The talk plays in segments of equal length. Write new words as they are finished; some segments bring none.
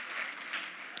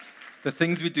The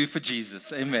things we do for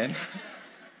Jesus. Amen.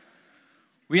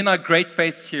 We're in our Great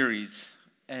Faith series,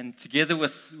 and together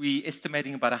with, we're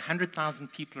estimating about 100,000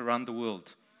 people around the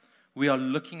world, we are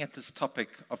looking at this topic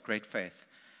of great faith.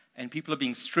 And people are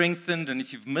being strengthened, and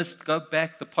if you've missed, go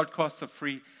back. The podcasts are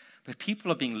free. But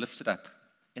people are being lifted up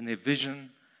in their vision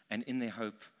and in their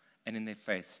hope and in their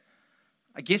faith.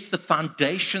 I guess the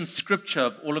foundation scripture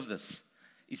of all of this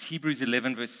is Hebrews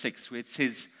 11, verse 6, where it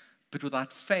says, "But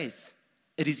without faith,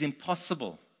 it is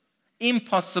impossible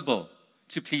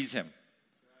to please him.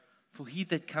 For he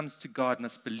that comes to God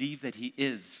must believe that he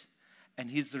is,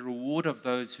 and he is the reward of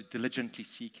those who diligently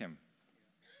seek him."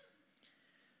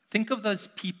 Think of those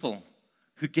people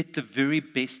who get the very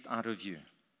best out of you.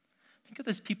 Think of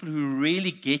those people who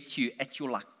really get you at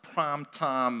your prime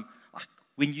time,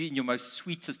 when you're in your most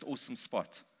sweetest, awesome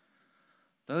spot.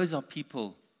 Those are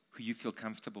people who you feel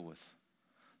comfortable with.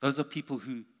 Those are people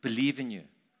who believe in you.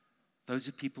 Those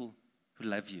are people who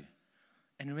love you.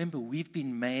 And remember, we've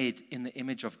been made in the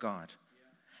image of God.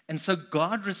 And so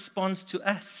God responds to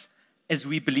us as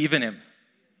we believe in him.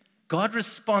 God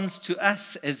responds to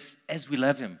us as we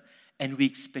love him and we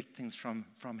expect things from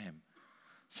him.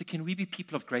 So can we be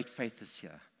people of great faith this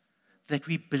year? That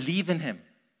we believe in him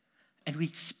and we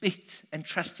expect and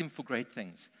trust him for great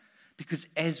things. Because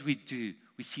as we do,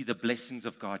 we see the blessings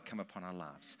of God come upon our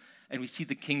lives. And we see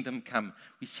the kingdom come.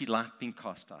 We see light being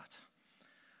cast out.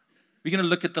 We're going to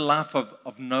look at the life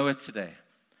of Noah today.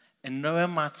 And Noah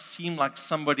might seem like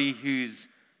somebody who's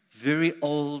very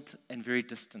old and very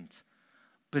distant.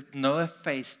 But Noah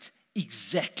faced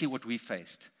exactly what we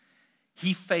faced.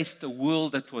 He faced a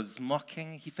world that was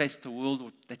mocking. He faced a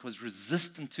world that was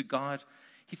resistant to God.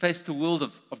 He faced a world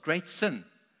of great sin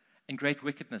and great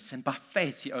wickedness. And by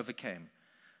faith, he overcame.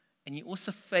 And he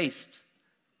also faced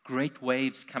great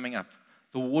waves coming up,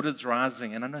 the waters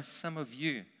rising. And I know some of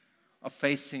you are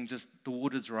facing just the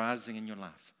waters rising in your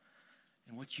life.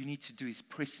 And what you need to do is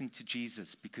press into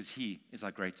Jesus because he is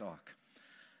our great ark.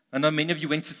 I know many of you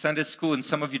went to Sunday school and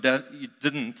some of you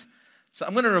didn't. So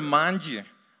I'm going to remind you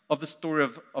of the story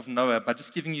of Noah by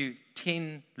just giving you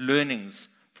 10 learnings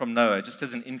from Noah, just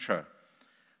as an intro.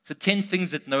 So 10 things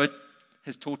that Noah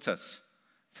has taught us.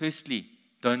 Firstly,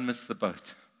 don't miss the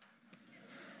boat.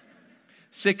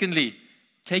 Secondly,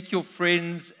 take your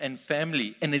friends and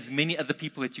family and as many other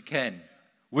people that you can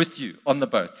with you on the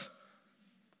boat.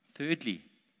 Thirdly,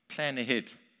 plan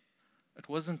ahead. It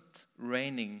wasn't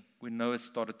raining when Noah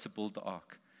started to build the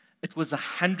ark. It was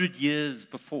 100 years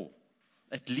before,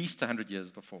 at least 100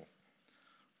 years before.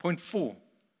 Point 4,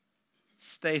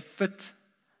 stay fit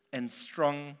and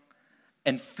strong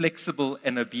and flexible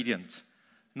and obedient.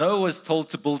 Noah was told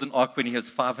to build an ark when he was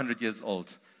 500 years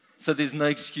old. So there's no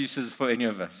excuses for any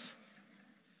of us.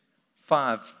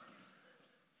 5,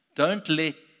 don't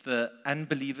let the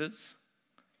unbelievers,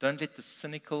 don't let the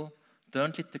cynical,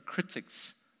 don't let the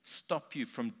critics stop you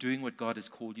from doing what God has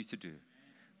called you to do.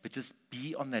 But just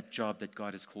be on that job that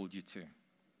God has called you to.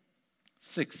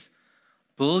 6,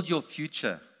 build your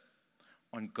future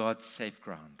on God's safe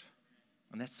ground.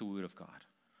 And that's the word of God.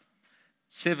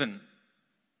 7,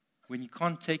 when you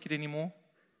can't take it anymore,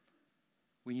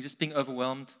 when you're just being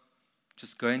overwhelmed,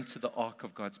 just go into the ark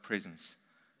of God's presence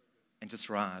and just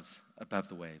rise above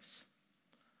the waves.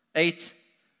 8,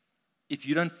 if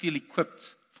you don't feel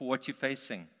equipped for what you're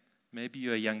facing, maybe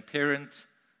you're a young parent,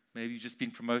 maybe you've just been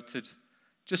promoted,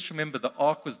 just remember the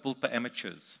ark was built by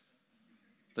amateurs.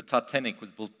 The Titanic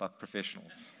was built by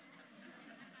professionals.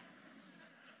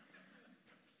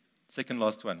 Second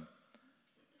last one.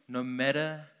 No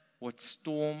matter what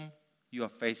storm you are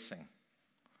facing,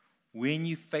 when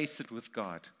you face it with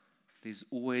God, there's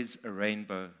always a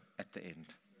rainbow at the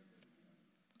end.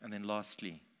 And then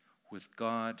lastly, with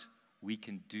God, we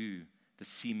can do the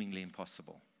seemingly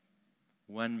impossible.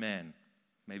 One man,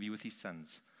 maybe with his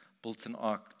sons, built an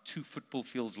ark 2 football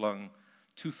fields long,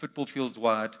 2 football fields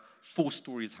wide, 4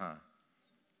 stories high.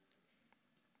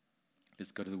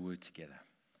 Let's go to the word together.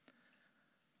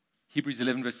 Hebrews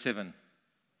 11, verse 7.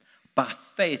 By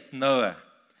faith, Noah,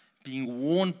 being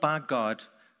warned by God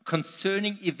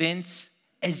concerning events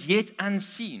as yet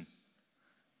unseen,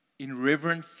 in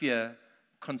reverent fear,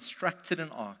 constructed an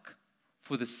ark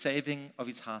for the saving of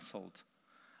his household.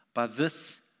 By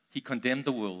this, he condemned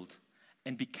the world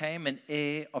and became an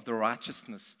heir of the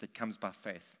righteousness that comes by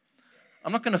faith.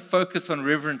 I'm not going to focus on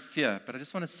reverent fear, but I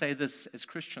just want to say this as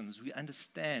Christians. We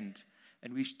understand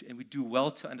and we do well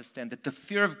to understand that the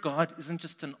fear of God isn't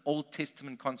just an Old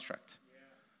Testament construct.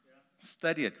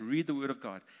 Study it. Read the Word of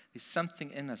God. There's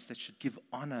something in us that should give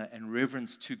honor and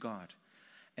reverence to God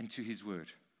and to His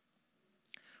Word.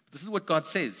 But this is what God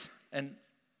says. And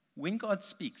when God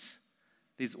speaks,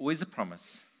 there's always a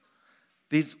promise.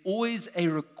 There's always a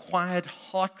required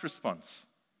heart response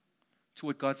to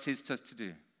what God says to us to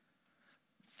do.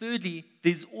 Thirdly,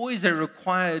 there's always a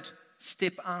required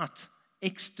step out,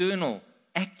 external,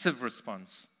 active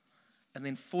response. And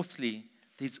then fourthly,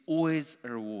 there's always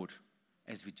a reward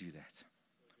as we do that.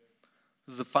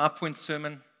 This is a 5-point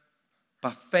sermon.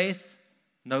 By faith,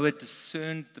 Noah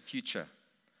discerned the future.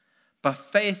 By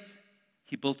faith,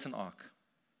 he built an ark.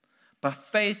 By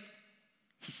faith,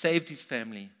 he saved his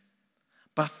family.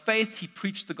 By faith, he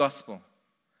preached the gospel.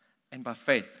 And by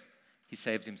faith, he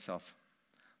saved himself.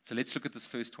 So let's look at this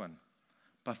first one.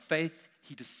 By faith,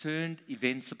 he discerned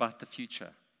events about the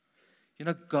future. You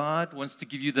know, God wants to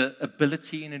give you the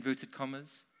ability, in inverted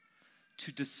commas,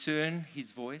 to discern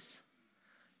his voice.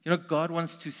 You know, God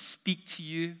wants to speak to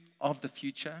you of the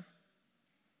future.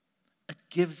 It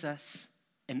gives us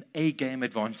an A-game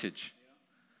advantage.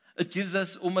 It gives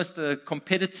us almost a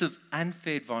competitive,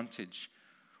 unfair advantage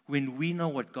when we know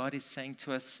what God is saying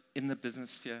to us in the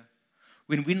business sphere,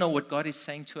 when we know what God is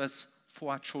saying to us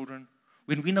for our children,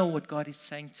 when we know what God is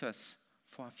saying to us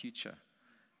for our future.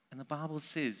 And the Bible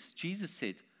says, Jesus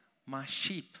said, my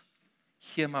sheep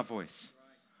hear my voice.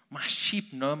 My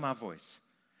sheep know my voice.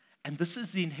 And this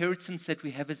is the inheritance that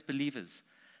we have as believers,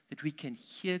 that we can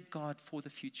hear God for the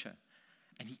future,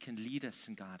 and he can lead us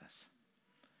and guide us.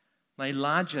 Now,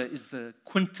 Elijah is the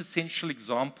quintessential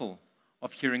example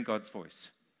of hearing God's voice.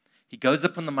 He goes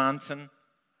up on the mountain,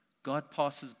 God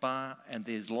passes by, and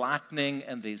there's lightning,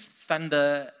 and there's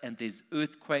thunder, and there's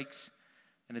earthquakes.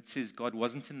 And it says God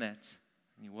wasn't in that,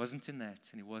 and he wasn't in that,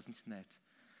 and he wasn't in that.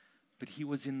 But he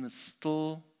was in the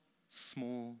still,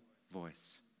 small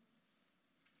voice.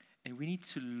 And we need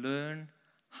to learn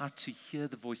how to hear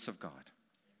the voice of God.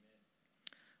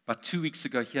 About 2 weeks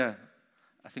ago here,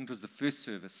 I think it was the first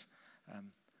service,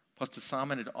 Pastor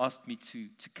Simon had asked me to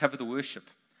cover the worship.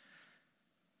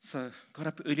 So got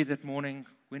up early that morning,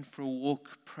 went for a walk,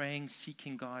 praying,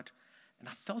 seeking God, and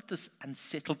I felt this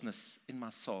unsettledness in my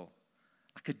soul,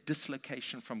 like a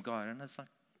dislocation from God. And I was like,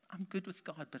 I'm good with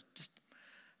God, but just...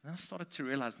 And then I started to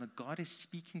realize that God is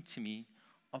speaking to me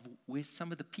of where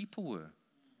some of the people were.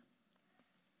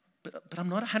 But I'm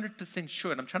not 100%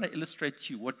 sure, and I'm trying to illustrate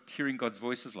to you what hearing God's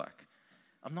voice is like.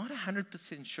 I'm not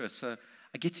 100% sure. So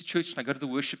I get to church and I go to the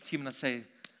worship team and I say,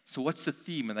 so what's the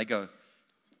theme? And they go,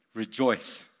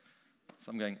 rejoice.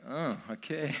 So I'm going, oh,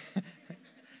 okay.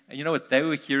 And you know what? They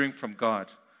were hearing from God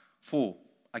for,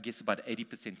 I guess, about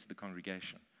 80% of the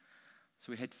congregation.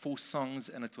 So we had 4 songs,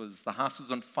 and it was the house was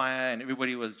on fire, and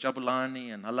everybody was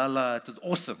Jabulani and halala. It was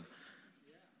awesome.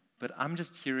 But I'm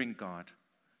just hearing God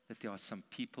that there are some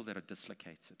people that are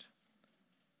dislocated.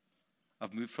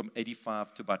 I've moved from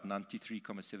 85 to about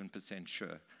 93.7%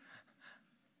 sure.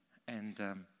 And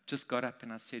just got up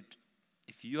and I said,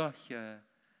 if you are here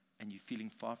and you're feeling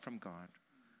far from God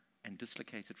and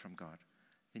dislocated from God,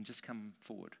 then just come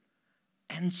forward.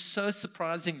 And so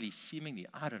surprisingly, seemingly,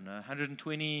 I don't know,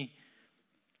 120,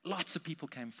 lots of people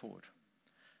came forward.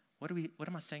 What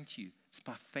am I saying to you? It's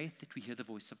by faith that we hear the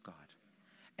voice of God.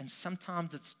 And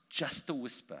sometimes it's just a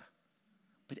whisper.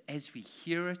 But as we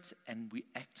hear it and we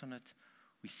act on it,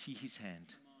 we see his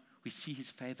hand. We see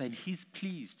his favor, and he's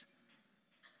pleased.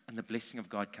 And the blessing of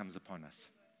God comes upon us.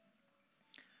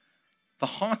 The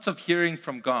heart of hearing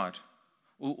from God,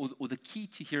 or the key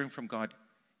to hearing from God,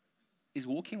 is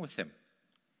walking with him.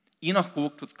 Enoch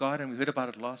walked with God, and we heard about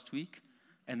it last week,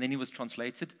 and then he was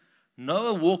translated.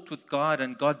 Noah walked with God,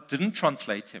 and God didn't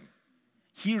translate him.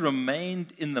 He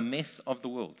remained in the mess of the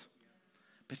world.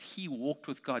 But he walked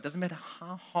with God. Doesn't matter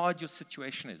how hard your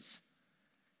situation is,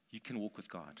 you can walk with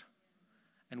God.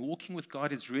 And walking with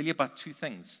God is really about 2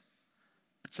 things.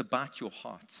 It's about your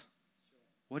heart.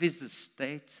 What is the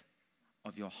state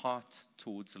of your heart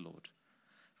towards the Lord?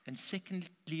 And secondly,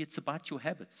 it's about your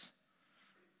habits.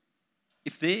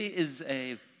 If there is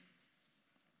a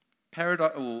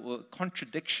paradox or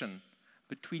contradiction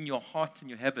between your heart and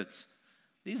your habits,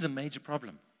 there's a major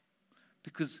problem.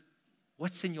 Because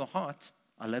what's in your heart,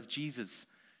 I love Jesus,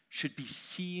 should be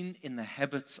seen in the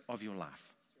habits of your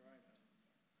life.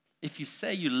 If you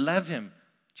say you love him,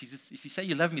 Jesus, if you say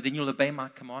you love me, then you'll obey my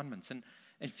commandments. And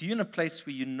if you're in a place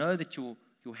where you know that your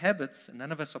habits, and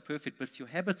none of us are perfect, but if your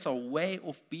habits are way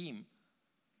off beam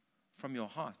from your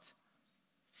heart,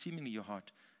 seemingly your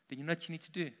heart, then you know what you need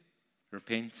to do.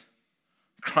 Repent,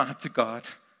 cry to God,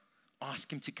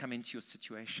 ask him to come into your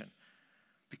situation.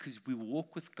 Because we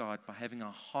walk with God by having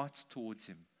our hearts towards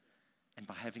him and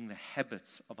by having the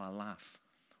habits of our life,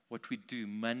 what we do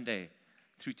Monday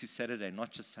through to Saturday,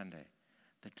 not just Sunday,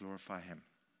 that glorify him.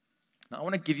 Now, I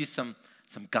want to give you some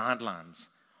guidelines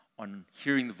on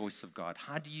hearing the voice of God?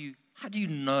 How do you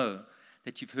know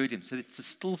that you've heard him? So it's a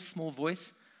still small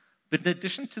voice. But in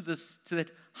addition to that,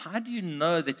 how do you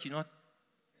know that you're not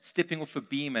stepping off a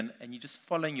beam and you're just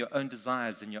following your own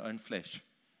desires and your own flesh?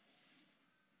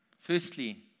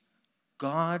 Firstly,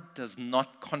 God does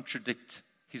not contradict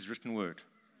his written word.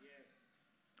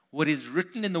 What is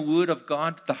written in the word of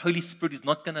God, the Holy Spirit is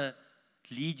not going to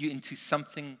lead you into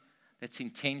something that's in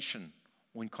tension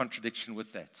or in contradiction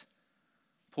with that.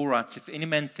 Paul writes, if any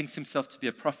man thinks himself to be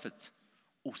a prophet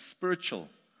or spiritual,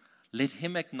 let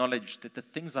him acknowledge that the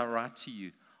things I write to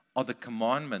you are the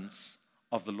commandments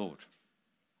of the Lord.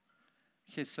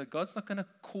 Okay, so God's not going to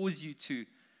cause you to,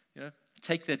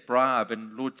 take that bribe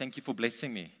and, Lord, thank you for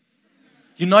blessing me.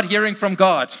 You're not hearing from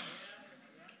God.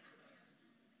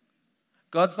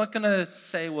 God's not going to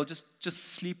say, well, just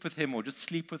sleep with him or just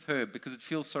sleep with her because it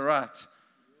feels so right.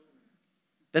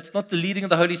 That's not the leading of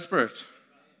the Holy Spirit.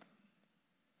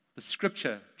 The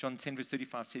scripture, John 10, verse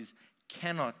 35, says,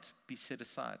 cannot be set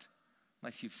aside. Now,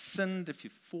 if you've sinned, if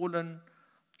you've fallen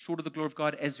short of the glory of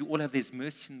God, as we all have, there's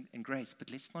mercy and grace. But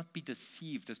let's not be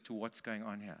deceived as to what's going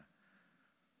on here.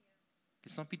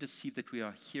 Let's not be deceived that we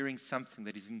are hearing something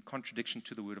that is in contradiction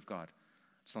to the word of God.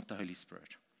 It's not the Holy Spirit.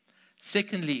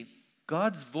 Secondly,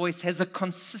 God's voice has a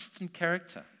consistent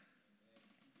character.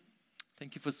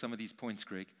 Thank you for some of these points,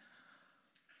 Greg.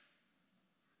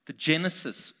 The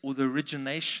genesis or the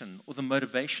origination or the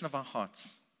motivation of our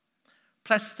hearts,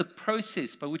 plus the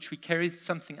process by which we carry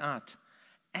something out,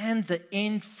 and the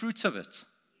end fruit of it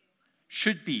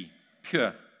should be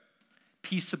pure,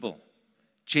 peaceable,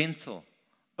 gentle,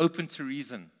 open to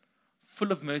reason,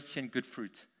 full of mercy and good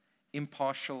fruit,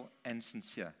 impartial and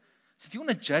sincere. So if you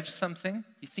want to judge something,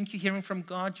 you think you're hearing from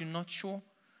God, you're not sure,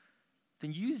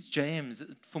 then use James.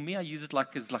 For me, I use it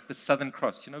as like the Southern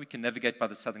Cross. We can navigate by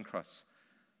the Southern Cross.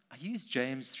 I use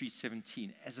James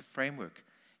 3:17 as a framework.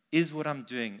 Is what I'm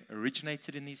doing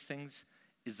originated in these things?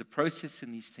 Is the process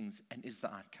in these things? And is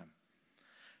the outcome?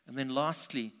 And then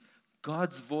lastly,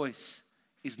 God's voice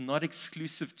is not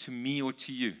exclusive to me or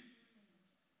to you.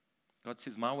 God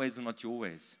says, my ways are not your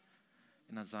ways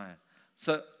in Isaiah.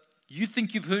 So you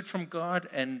think you've heard from God,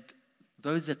 and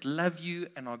those that love you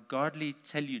and are godly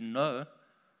tell you no,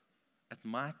 it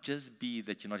might just be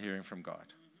that you're not hearing from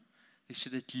God. There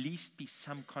should at least be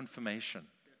some confirmation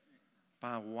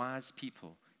by wise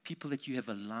people that you have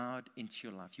allowed into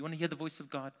your life. You want to hear the voice of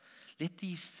God? Let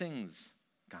these things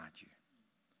guide you.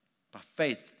 By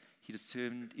faith, he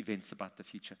discerned events about the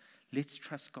future. Let's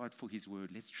trust God for his word.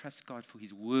 Let's trust God for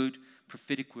his word,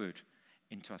 prophetic word,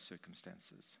 into our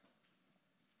circumstances.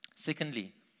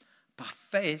 Secondly, by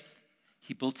faith,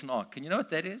 he built an ark. And you know what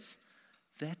that is?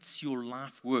 That's your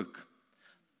life work.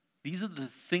 These are the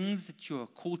things that you are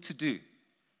called to do.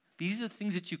 These are the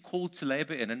things that you're called to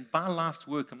labor in. And by life's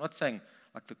work, I'm not saying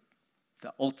like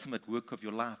the ultimate work of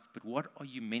your life, but what are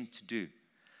you meant to do?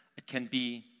 It can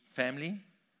be family,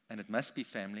 and it must be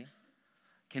family.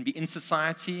 It can be in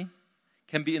society,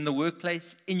 can be in the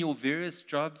workplace, in your various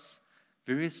jobs,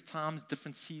 various times,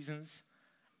 different seasons,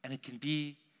 and it can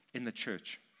be in the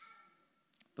church.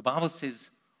 The Bible says,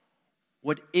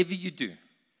 whatever you do,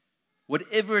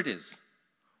 whatever it is,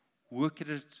 work at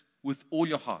it with all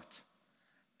your heart,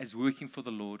 as working for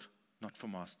the Lord, not for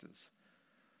masters.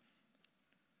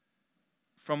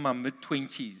 From my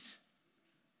mid-20s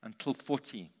until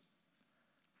 40,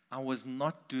 I was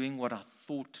not doing what I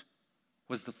thought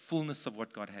was the fullness of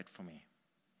what God had for me.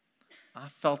 I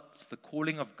felt the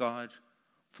calling of God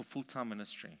for full-time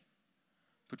ministry.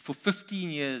 But for 15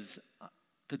 years,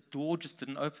 the door just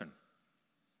didn't open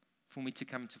for me to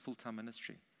come into full-time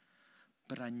ministry.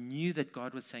 But I knew that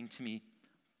God was saying to me,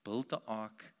 build the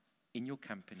ark in your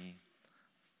company.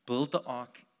 Build the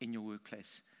ark in your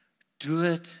workplace. Do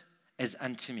it as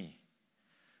unto me.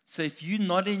 So if you're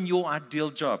not in your ideal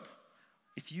job,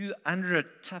 if you're under a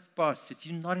tough boss, if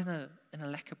you're not in a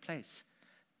lacquer place,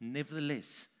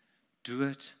 nevertheless, do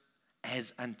it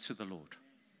as unto the Lord.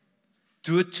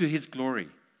 Do it to his glory.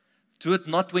 Do it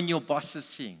not when your boss is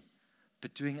seeing,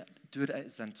 but do it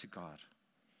as unto God.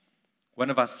 One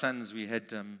of our sons, we've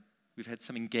had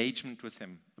some engagement with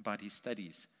him about his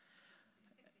studies.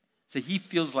 So he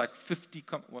feels like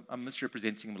I'm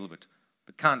misrepresenting him a little bit,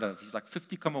 but kind of. He's like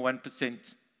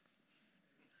 50.1%.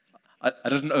 I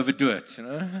didn't overdo it,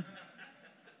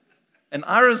 And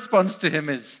our response to him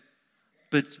is,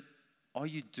 but are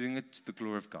you doing it to the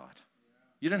glory of God?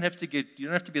 You don't have to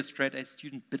be a straight A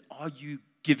student, but are you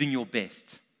giving your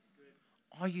best?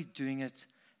 Are you doing it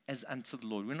as unto the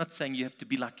Lord? We're not saying you have to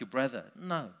be like your brother.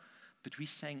 No. But we're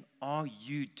saying, are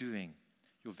you doing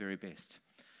your very best?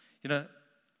 A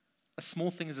small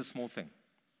thing is a small thing.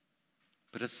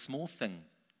 But a small thing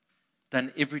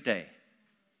done every day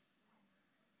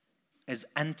as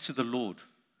unto the Lord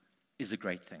is a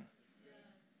great thing.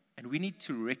 And we need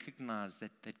to recognize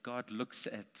that God looks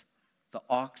at the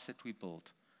arks that we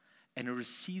build and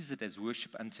receives it as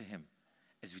worship unto Him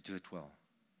as we do it well.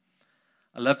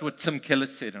 I loved what Tim Keller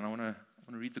said, and I want to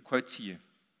read the quote to you.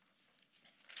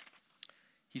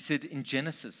 He said, in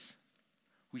Genesis,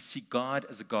 we see God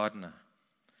as a gardener.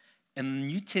 In the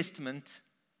New Testament,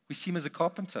 we see Him as a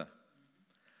carpenter.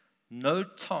 No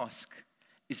task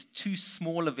is too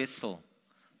small a vessel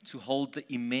to hold the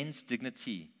immense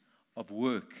dignity of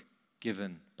work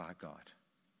given by God.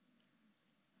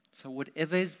 So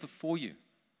whatever is before you,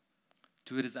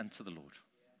 do it as unto the Lord.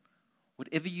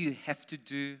 Whatever you have to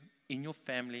do in your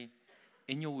family,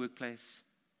 in your workplace,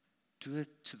 do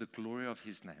it to the glory of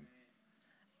His name.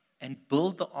 And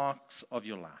build the arks of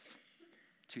your life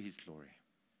to His glory.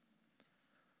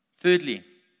 Thirdly,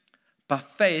 by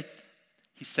faith,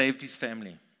 he saved his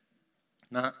family.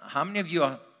 Now, how many of you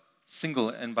are single?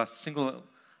 And by single,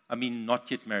 I mean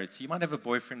not yet married. So you might have a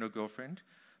boyfriend or girlfriend,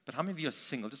 but how many of you are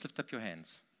single? Just lift up your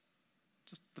hands.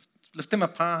 Just lift them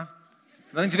up high.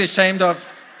 Nothing to be ashamed of.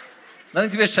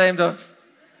 Nothing to be ashamed of.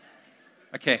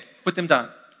 Okay, put them down.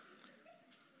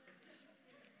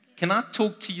 Can I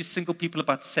talk to you single people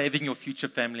about saving your future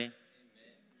family?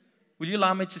 Will you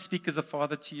allow me to speak as a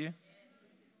father to you?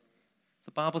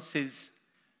 The Bible says,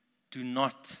 do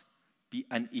not be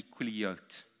unequally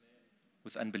yoked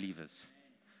with unbelievers.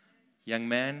 Young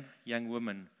man, young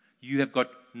woman, you have got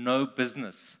no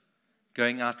business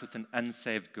going out with an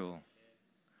unsaved girl,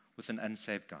 with an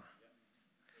unsaved guy.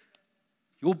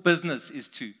 Your business is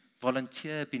to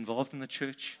volunteer, be involved in the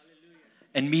church,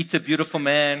 and meet a beautiful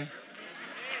man,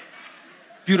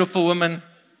 beautiful woman.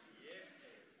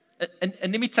 And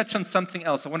let me touch on something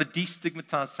else. I want to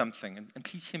destigmatize something, and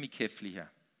please hear me carefully here.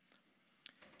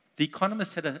 The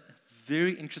Economist had a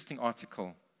very interesting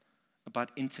article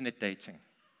about internet dating.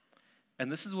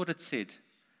 And this is what it said,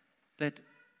 that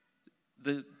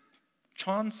the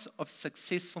chance of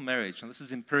successful marriage, and this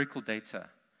is empirical data,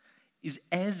 is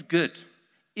as good,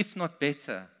 if not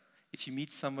better, if you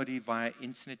meet somebody via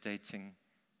internet dating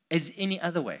as any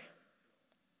other way.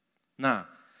 Now,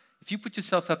 if you put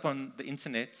yourself up on the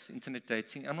internet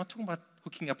dating, I'm not talking about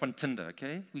hooking up on Tinder,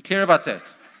 okay? We're clear about that.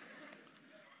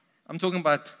 I'm talking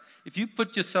about if you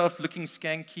put yourself looking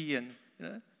skanky and,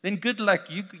 then good luck.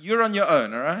 You're on your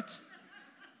own, all right?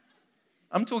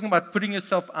 I'm talking about putting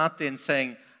yourself out there and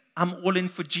saying, I'm all in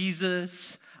for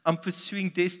Jesus. I'm pursuing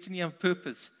destiny and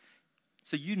purpose.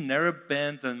 So you narrow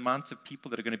band the amount of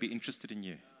people that are going to be interested in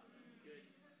you.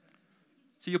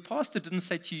 So your pastor didn't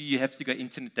say to you, you have to go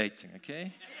internet dating,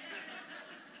 okay?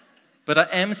 But I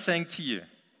am saying to you,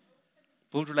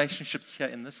 build relationships here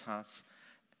in this house.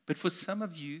 But for some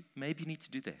of you, maybe you need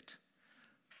to do that.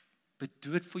 But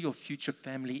do it for your future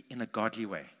family in a godly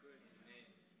way.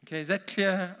 Okay, is that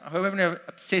clear? I hope I haven't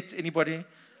upset anybody.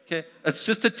 Okay, it's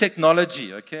just a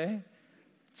technology, okay?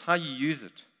 It's how you use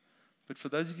it. But for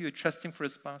those of you who are trusting for a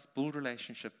spouse, build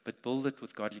relationship, but build it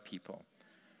with godly people.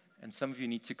 And some of you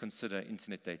need to consider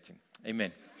internet dating.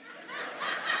 Amen.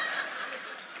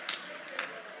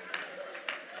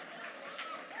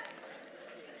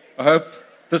 I hope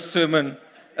this sermon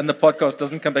and the podcast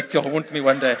doesn't come back to haunt me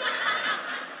one day.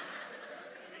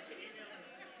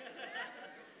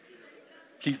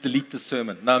 Please delete the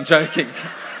sermon. No, I'm joking.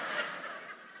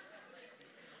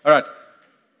 All right.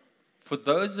 For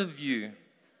those of you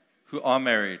who are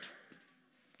married,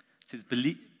 it says,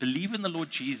 believe in the Lord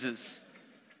Jesus.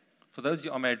 For those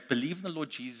who are married, believe in the Lord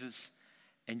Jesus,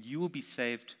 and you will be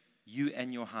saved, you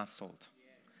and your household.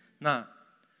 Now,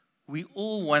 we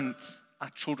all want our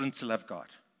children to love God.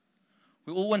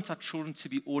 We all want our children to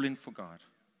be all in for God.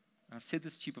 And I've said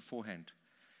this to you beforehand.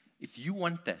 If you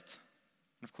want that,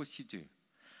 and of course you do,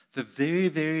 the very,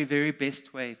 very, very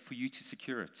best way for you to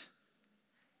secure it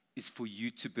is for you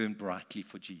to burn brightly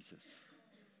for Jesus.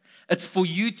 It's for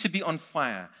you to be on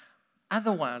fire.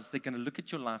 Otherwise, they're going to look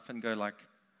at your life and go like,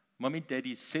 Mommy,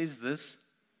 Daddy says this,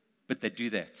 but they do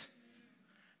that.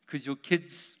 Because your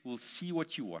kids will see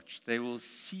what you watch. They will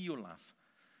see your life.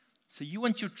 So you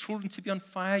want your children to be on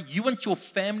fire. You want your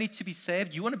family to be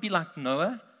saved. You want to be like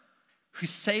Noah, who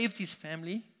saved his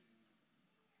family.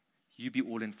 You be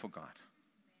all in for God.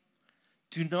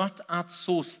 Do not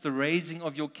outsource the raising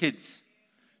of your kids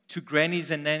to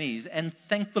grannies and nannies. And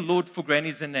thank the Lord for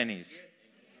grannies and nannies.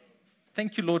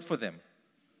 Thank you, Lord, for them.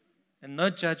 And no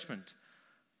judgment.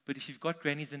 But if you've got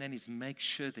grannies and nannies, make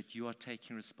sure that you are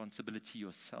taking responsibility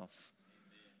yourself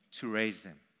to raise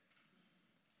them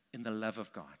in the love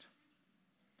of God.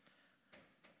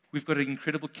 We've got an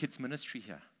incredible kids ministry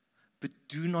here. But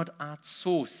do not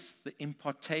outsource the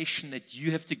impartation that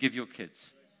you have to give your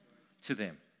kids to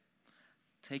them.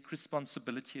 Take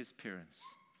responsibility as parents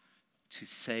to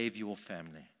save your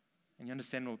family. And you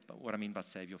understand what I mean by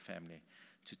save your family?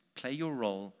 To play your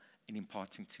role in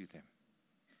imparting to them.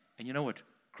 And you know what?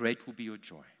 Great will be your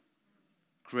joy.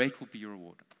 Great will be your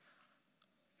reward.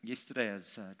 Yesterday, I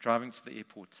was driving to the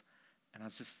airport, and I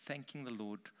was just thanking the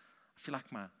Lord. I feel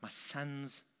like my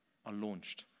sons are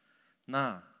launched.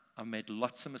 Now, I've made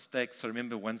lots of mistakes. I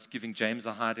remember once giving James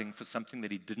a hiding for something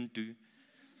that he didn't do.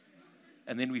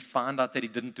 And then we found out that he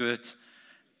didn't do it.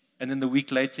 And then the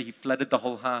week later, he flooded the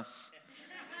whole house.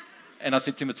 And I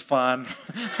said to him, it's fine.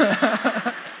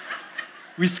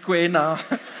 We're square now.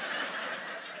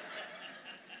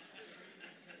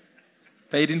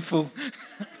 Paid in full.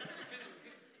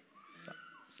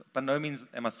 So, by no means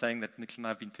am I saying that Nicola and I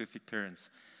have been perfect parents.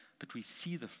 But we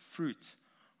see the fruit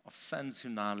of sons who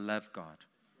now love God.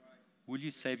 Will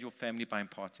you save your family by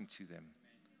imparting to them?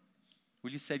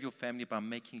 Will you save your family by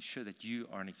making sure that you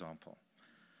are an example?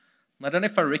 And I don't know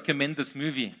if I recommend this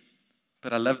movie,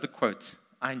 but I love the quote.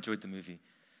 I enjoyed the movie.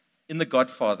 In The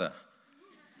Godfather,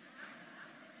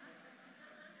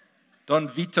 Don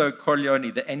Vito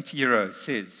Corleone, the anti-hero,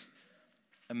 says,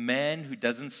 a man who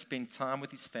doesn't spend time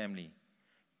with his family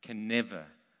can never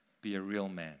be a real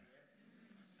man.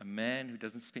 A man who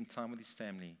doesn't spend time with his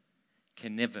family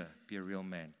can never be a real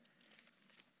man.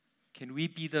 Can we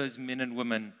be those men and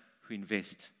women who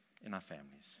invest in our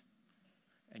families?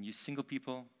 And you single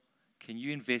people, can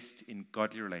you invest in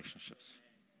godly relationships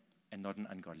and not in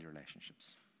ungodly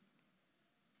relationships?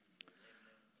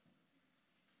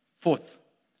 Fourth,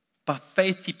 by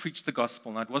faith he preached the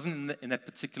gospel. Now, it wasn't in that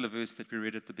particular verse that we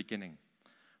read at the beginning,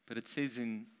 but it says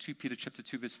in 2 Peter chapter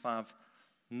 2, verse 5,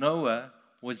 Noah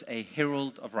was a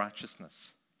herald of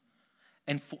righteousness.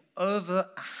 And for over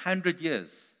 100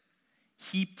 years,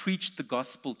 he preached the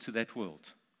gospel to that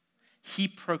world. He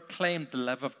proclaimed the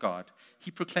love of God.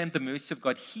 He proclaimed the mercy of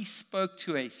God. He spoke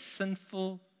to a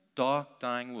sinful, dark,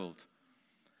 dying world.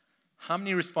 How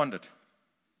many responded?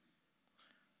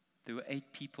 There were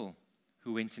 8 people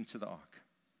who went into the ark.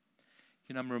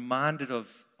 You know, I'm reminded of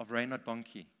Reinhard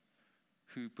Bonnke,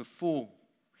 who before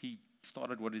he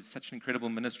started what is such an incredible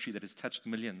ministry that has touched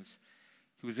millions,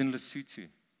 he was in Lesotho,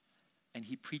 and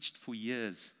he preached for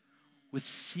years with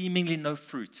seemingly no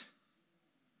fruit,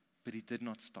 but he did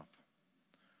not stop.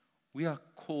 We are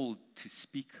called to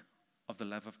speak of the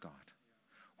love of God.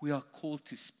 We are called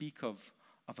to speak of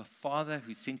a Father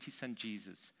who sent his Son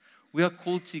Jesus. We are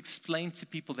called to explain to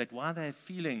people that why they're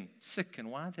feeling sick and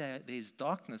why there's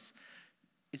darkness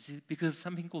is because of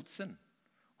something called sin.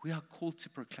 We are called to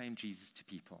proclaim Jesus to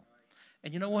people.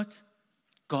 And you know what?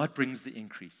 God brings the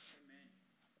increase.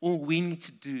 All we need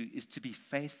to do is to be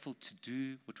faithful to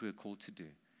do what we are called to do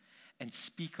and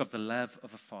speak of the love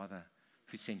of a Father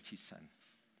who sent his Son.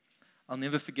 I'll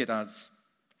never forget, I was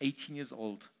 18 years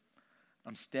old.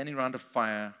 I'm standing around a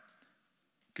fire,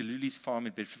 Galuli's farm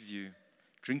in Bedfordview,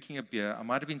 drinking a beer. I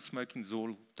might have been smoking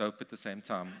Zol dope at the same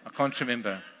time. I can't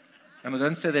remember. And I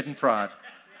don't say that in pride.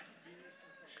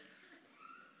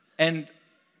 And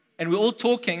we're all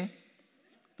talking.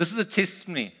 This is a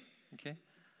testimony, okay?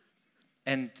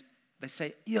 And they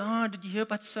say, yeah, did you hear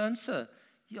about so-and-so?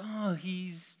 Yeah,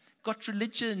 he's got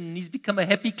religion. He's become a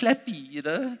happy clappy, you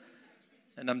know?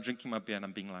 And I'm drinking my beer and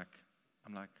I'm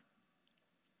like,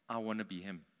 I want to be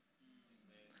him.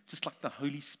 Just like the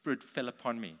Holy Spirit fell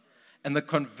upon me. And the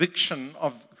conviction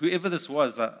of whoever this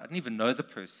was, I didn't even know the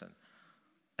person.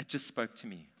 It just spoke to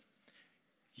me.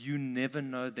 You never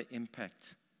know the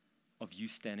impact of you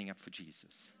standing up for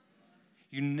Jesus.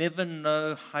 You never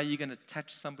know how you're going to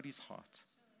touch somebody's heart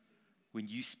when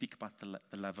you speak about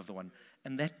the love of the one.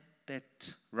 And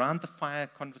that round the fire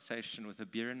conversation with a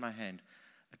beer in my hand,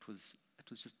 it was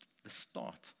just the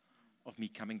start of me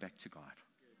coming back to God.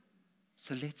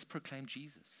 So let's proclaim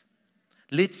Jesus.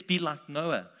 Let's be like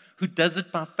Noah, who does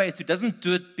it by faith, who doesn't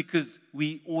do it because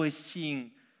we're always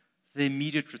seeing the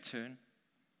immediate return.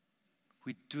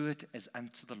 We do it as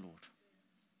unto the Lord.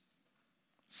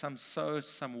 Some sow,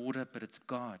 some water, but it's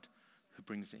God who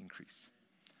brings the increase.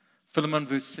 Philemon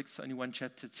verse 6, only one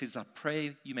chapter, it says, I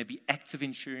pray you may be active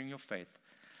in sharing your faith,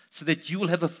 so that you will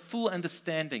have a full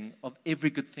understanding of every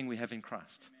good thing we have in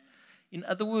Christ. In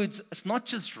other words, it's not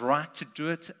just right to do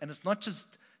it, and it's not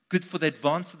just good for the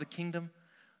advance of the kingdom,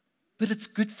 but it's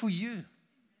good for you.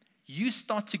 You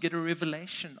start to get a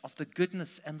revelation of the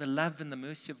goodness and the love and the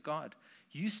mercy of God.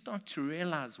 You start to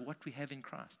realize what we have in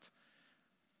Christ.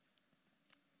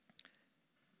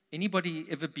 Anybody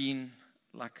ever been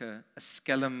like a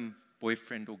scallum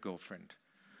boyfriend or girlfriend?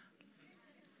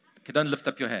 Okay, don't lift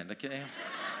up your hand, okay?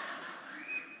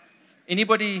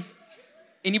 Anybody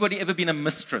ever been a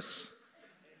mistress?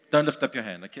 Don't lift up your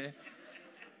hand, okay?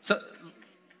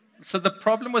 So the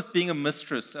problem with being a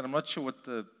mistress, and I'm not sure what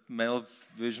the male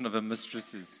version of a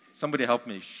mistress is. Somebody help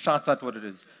me. Shout out what it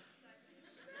is.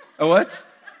 A what?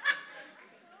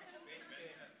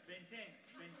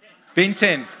 Ben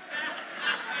 10.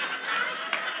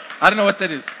 I don't know what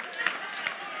that is.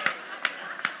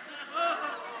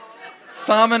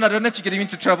 Simon, I don't know if you're getting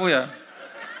into trouble here.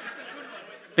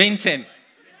 Ben 10.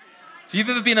 If you've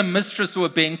ever been a mistress or a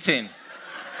Ben 10.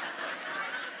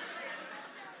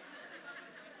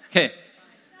 Okay.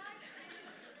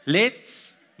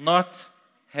 Let's not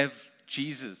have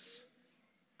Jesus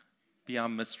be our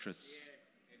mistress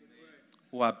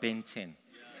or our Ben 10.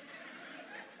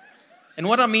 And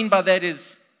what I mean by that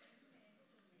is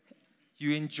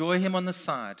you enjoy him on the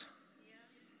side.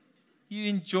 You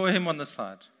enjoy him on the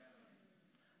side.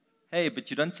 Hey, but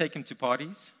you don't take him to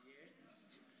parties.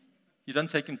 You don't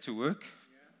take him to work.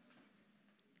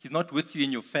 He's not with you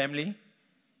in your family.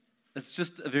 It's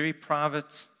just a very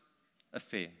private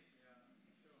affair.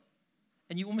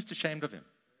 And you're almost ashamed of him.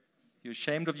 You're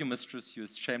ashamed of your mistress. You're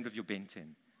ashamed of your Ben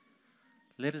 10.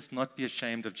 Let us not be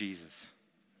ashamed of Jesus.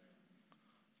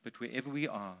 But wherever we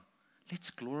are, let's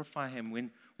glorify him.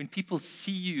 When people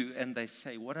see you and they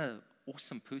say, what an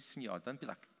awesome person you are, don't be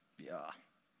like, yeah.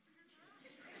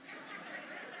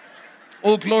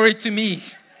 All glory to me.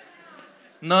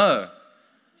 No.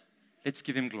 Let's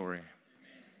give him glory.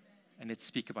 And let's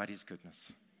speak about his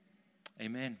goodness.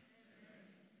 Amen.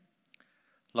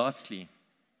 Lastly,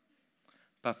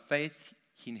 by faith,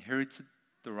 he inherited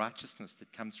the righteousness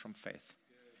that comes from faith.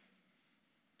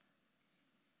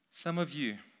 Some of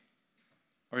you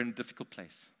are in a difficult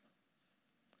place.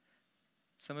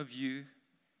 Some of you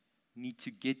need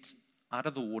to get out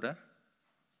of the water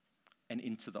and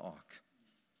into the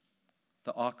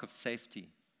ark of safety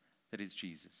that is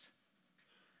Jesus.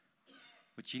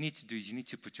 What you need to do is you need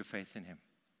to put your faith in him.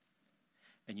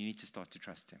 And you need to start to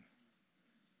trust him.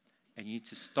 And you need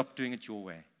to stop doing it your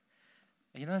way.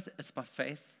 And you know, it's by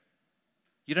faith.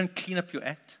 You don't clean up your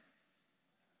act.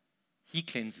 He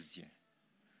cleanses you.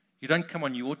 You don't come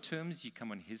on your terms, you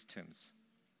come on his terms.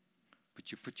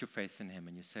 But you put your faith in him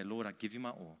and you say, Lord, I give you my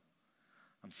all.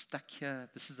 I'm stuck here.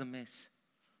 This is a mess.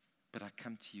 But I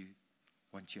come to you.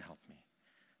 Won't you help me?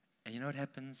 And you know what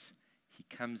happens? He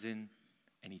comes in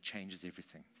and he changes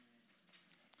everything.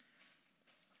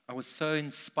 I was so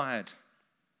inspired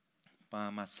by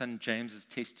my son James's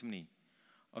testimony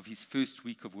of his first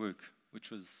week of work, which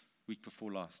was week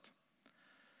before last.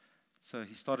 So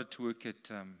he started to work at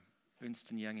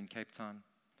Ernst & Young in Cape Town.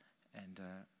 And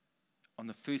on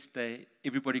the first day,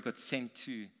 everybody got sent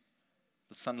to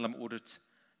the Sanlam audit.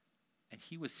 And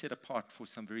he was set apart for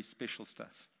some very special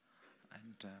stuff.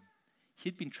 And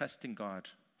he'd been trusting God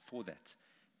for that.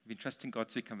 He'd been trusting God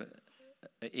to become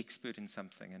an expert in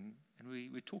something. And we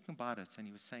were talking about it. And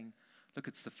he was saying, look,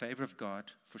 it's the favor of God,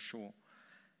 for sure.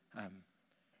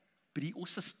 But he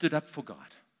also stood up for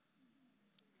God.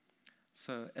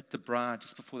 So at the Bra,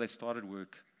 just before they started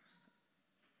work,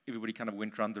 everybody kind of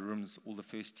went around the rooms, all the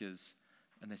first years,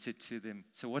 and they said to them,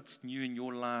 so what's new in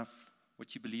your life?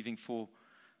 What you believing for?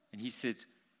 And he said,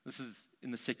 this is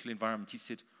in the secular environment, he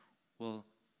said, well,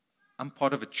 I'm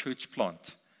part of a church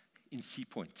plant in Sea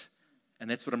Point, and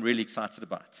that's what I'm really excited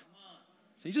about.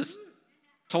 So he just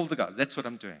told the guy, that's what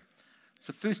I'm doing.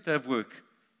 So first day of work,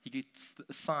 he gets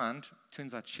assigned,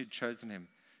 turns out she'd chosen him,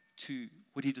 to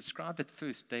what he described at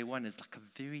first, day one, as like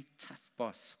a very tough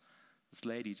boss. This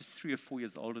lady, just 3 or 4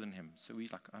 years older than him. So we're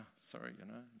like, oh, sorry,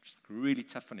 just like really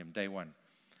tough on him, day one.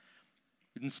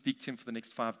 We didn't speak to him for the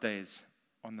next 5 days.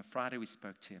 On the Friday, we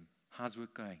spoke to him. How's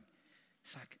work going?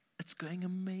 He's like, it's going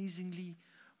amazingly.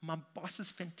 My boss is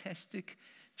fantastic.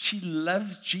 She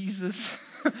loves Jesus.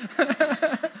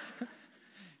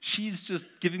 She's just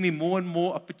giving me more and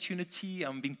more opportunity.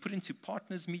 I'm being put into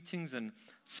partners meetings and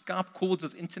Skype calls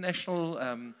with international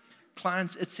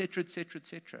clients, etc., etc.,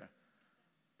 etc.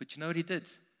 But you know what he did?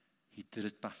 He did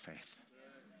it by faith.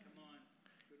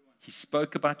 He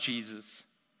spoke about Jesus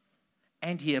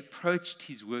and he approached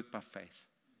his work by faith.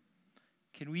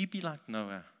 Can we be like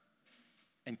Noah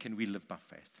and can we live by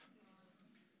faith?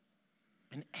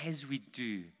 And as we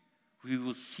do, we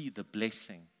will see the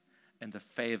blessing and the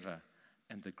favor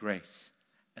and the grace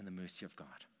and the mercy of God.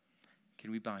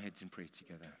 Can we bow our heads in prayer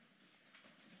together?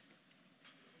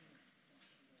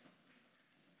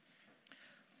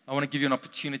 I want to give you an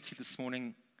opportunity this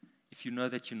morning, if you know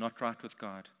that you're not right with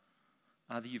God.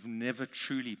 Either you've never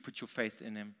truly put your faith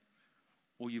in him,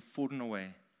 or you've fallen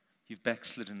away, you've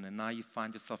backslidden, and now you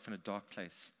find yourself in a dark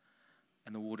place,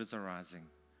 and the waters are rising.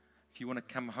 If you want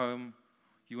to come home,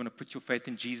 You want to put your faith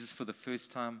in Jesus for the first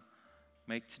time?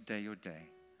 Make today your day.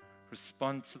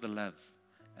 Respond to the love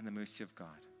and the mercy of God.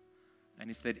 And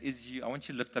if that is you, I want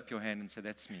you to lift up your hand and say,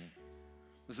 that's me.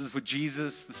 This is for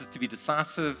Jesus. This is to be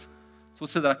decisive. It's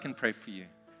also that I can pray for you.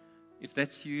 If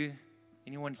that's you,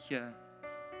 anyone here,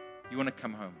 you want to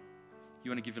come home.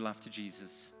 You want to give your life to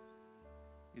Jesus.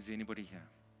 Is there anybody here?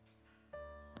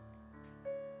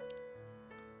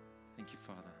 Thank you,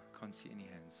 Father. Can't see any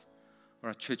hands. All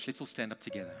right, church, let's all stand up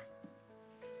together.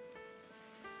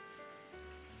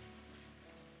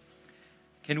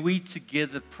 Can we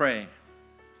together pray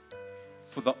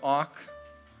for the ark,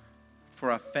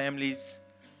 for our families,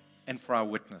 and for our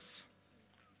witness?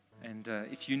 And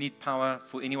if you need power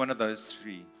for any one of those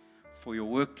three, for your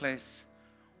workplace,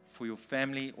 for your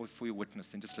family, or for your witness,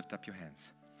 then just lift up your hands.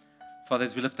 Father,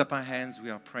 as we lift up our hands, we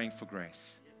are praying for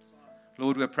grace.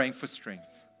 Lord, we are praying for strength.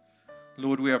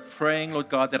 Lord, we are praying, Lord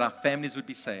God, that our families would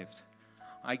be saved,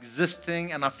 our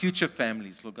existing and our future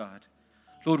families, Lord God.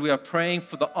 Lord, we are praying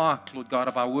for the ark, Lord God,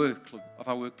 of our work, Lord, of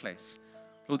our workplace.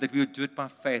 Lord, that we would do it by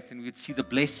faith and we would see the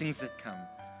blessings that come.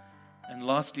 And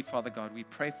lastly, Father God, we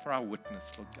pray for our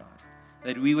witness, Lord God,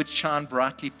 that we would shine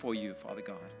brightly for you, Father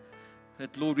God.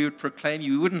 That, Lord, we would proclaim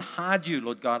you. We wouldn't hide you,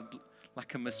 Lord God,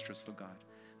 like a mistress, Lord God.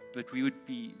 But we would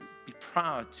be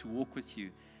proud to walk with you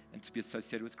and to be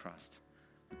associated with Christ.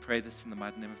 We pray this in the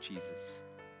mighty name of Jesus.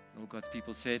 And all God's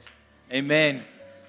people said, amen.